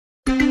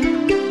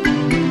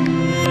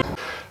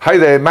Hey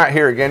there, Matt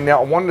here again.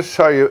 Now I wanted to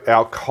show you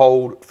our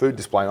cold food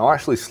display. And I'll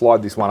actually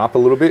slide this one up a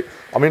little bit.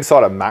 I'm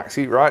inside a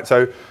Maxi, right?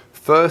 So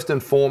first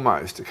and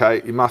foremost,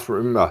 okay, you must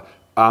remember,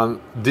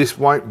 this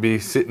won't be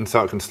sitting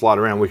so it can slide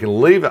around. We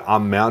can leave it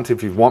unmounted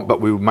if you want,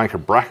 but we will make a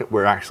bracket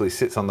where it actually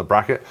sits on the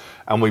bracket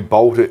and we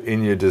bolt it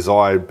in your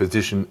desired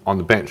position on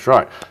the bench,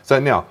 right? So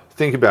now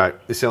think about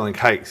it. You're selling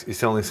cakes, you're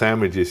selling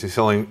sandwiches, you're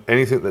selling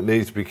anything that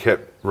needs to be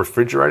kept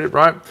refrigerated,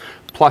 right?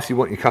 Plus you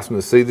want your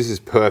customers to see this is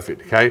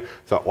perfect, okay?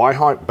 So eye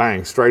height,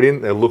 bang, straight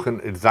in, they're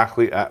looking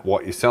exactly at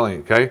what you're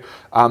selling, okay?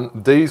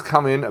 These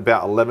come in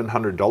about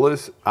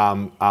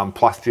 $1,100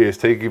 plus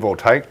GST, give or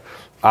take.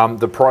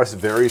 The price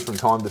varies from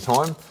time to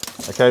time,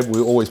 okay?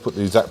 We always put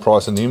the exact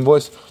price in the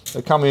invoice.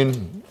 They come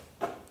in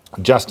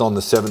just on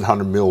the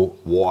 700 mil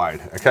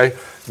wide, okay?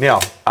 Now,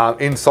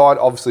 inside,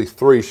 obviously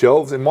 3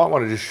 shelves. You might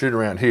want to just shoot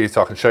around here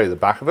so I can show you the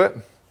back of it.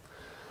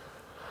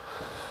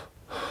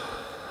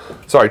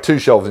 Sorry, 2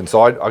 shelves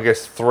inside, I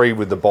guess 3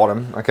 with the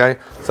bottom, okay?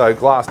 So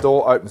glass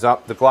door opens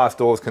up, the glass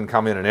doors can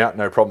come in and out,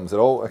 no problems at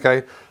all,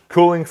 okay?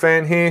 Cooling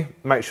fan here,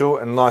 make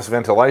sure, and nice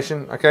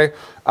ventilation, okay?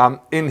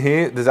 In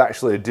here, there's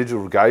actually a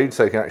digital gauge,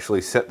 so you can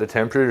actually set the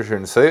temperature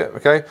and see it,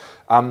 okay?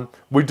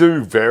 We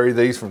do vary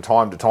these from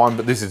time to time,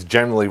 but this is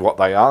generally what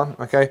they are,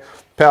 okay?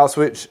 Power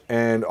switch,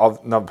 and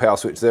another power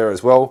switch there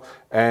as well.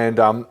 And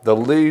the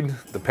lead,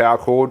 the power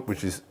cord,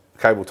 which is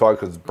cable tied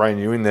because it's brand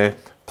new in there,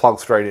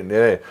 plugs straight in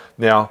there.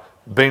 Now,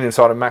 being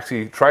inside a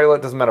Maxi trailer,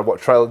 it doesn't matter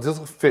what trailer, this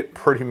will fit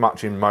pretty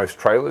much in most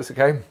trailers,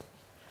 okay?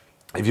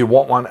 If you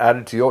want one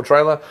added to your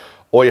trailer,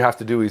 all you have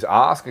to do is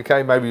ask,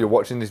 okay? Maybe you're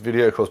watching this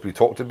video because we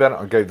talked about it,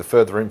 I gave the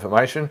further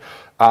information.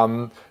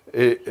 I'll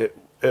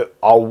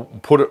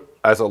put it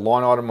as a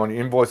line item on your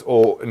invoice,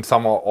 or in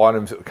some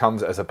items it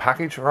comes as a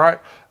package, right?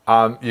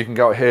 You can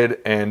go ahead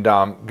and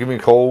give me a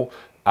call,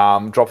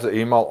 drop us an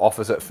email,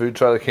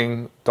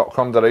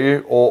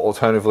 office@foodtrailerking.com.au, or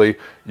alternatively,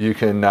 you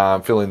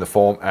can fill in the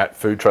form at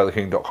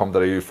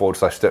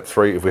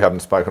foodtrailerking.com.au/step3 if we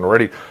haven't spoken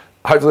already.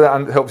 Hopefully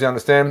that helps you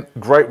understand.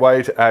 Great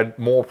way to add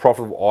more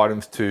profitable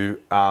items to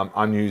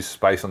unused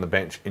space on the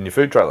bench in your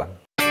food trailer.